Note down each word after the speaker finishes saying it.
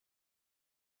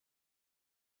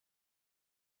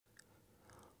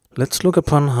Let's look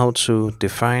upon how to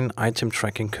define item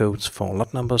tracking codes for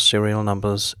lot numbers, serial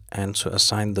numbers, and to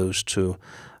assign those to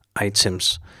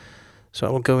items. So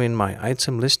I will go in my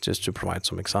item list just to provide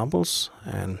some examples.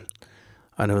 And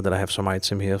I know that I have some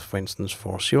item here, for instance,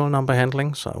 for serial number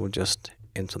handling. So I will just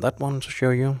enter that one to show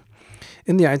you.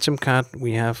 In the item card,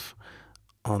 we have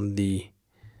on the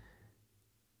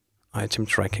item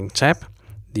tracking tab,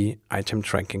 the item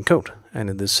tracking code. And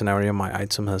in this scenario, my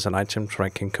item has an item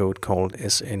tracking code called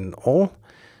SN_ALL,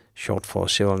 short for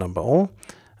serial number all.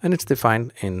 And it's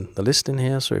defined in the list in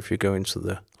here. So if you go into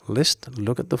the list,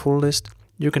 look at the full list,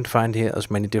 you can find here as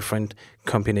many different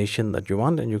combinations that you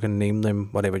want, and you can name them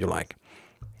whatever you like.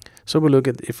 So if we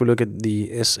look at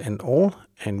the SN_ALL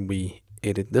and we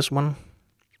edit this one,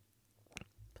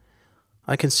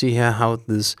 I can see here how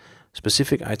this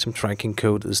specific item tracking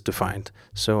code is defined.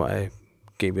 So I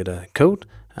gave it a code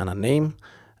and a name,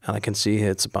 and I can see here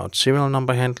it's about serial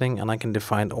number handling, and I can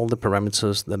define all the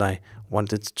parameters that I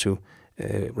wanted to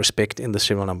respect in the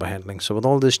serial number handling. So with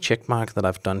all this check mark that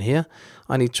I've done here,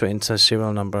 I need to enter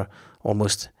serial number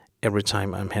almost every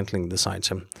time I'm handling this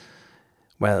item.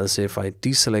 Whereas if I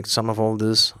deselect some of all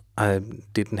this, I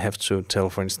didn't have to tell,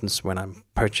 for instance, when I'm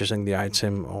purchasing the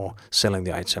item or selling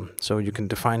the item. So you can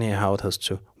define here how it has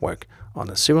to work on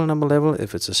a serial number level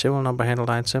if it's a serial number handled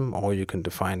item, or you can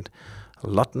define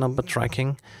lot number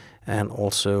tracking and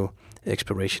also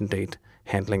expiration date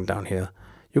handling down here.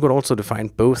 You could also define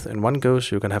both in one go,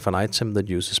 so you can have an item that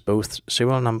uses both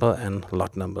serial number and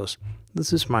lot numbers.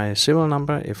 This is my serial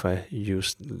number. If I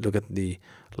look at the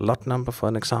lot number for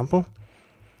an example,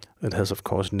 it has, of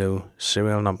course, no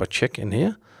serial number check in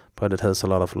here, but it has a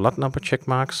lot of lot number check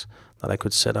marks that I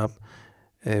could set up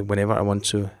whenever I want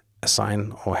to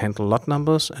assign or handle lot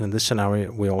numbers. And in this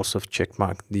scenario, we also have check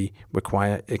marked the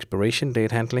require expiration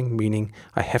date handling, meaning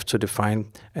I have to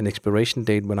define an expiration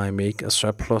date when I make a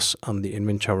surplus on the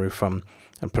inventory from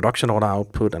a production order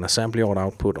output, an assembly order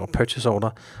output, or purchase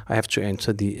order. I have to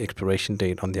enter the expiration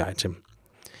date on the item.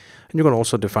 And you can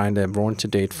also define the warranty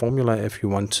date formula if you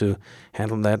want to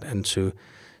handle that and to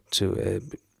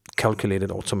calculate it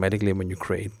automatically when you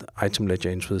create the item ledger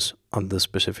entries on the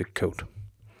specific code.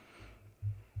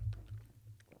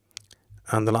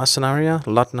 And the last scenario,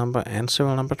 lot number and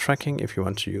serial number tracking. If you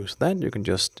want to use that, you can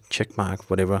just check mark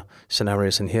whatever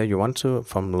scenarios in here you want to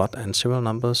from lot and serial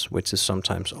numbers, which is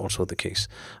sometimes also the case.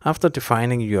 After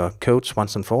defining your codes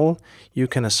once and for all, you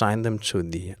can assign them to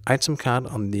the item card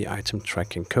on the item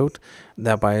tracking code,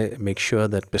 thereby make sure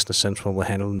that Business Central will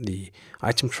handle the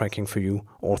item tracking for you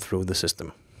all through the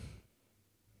system.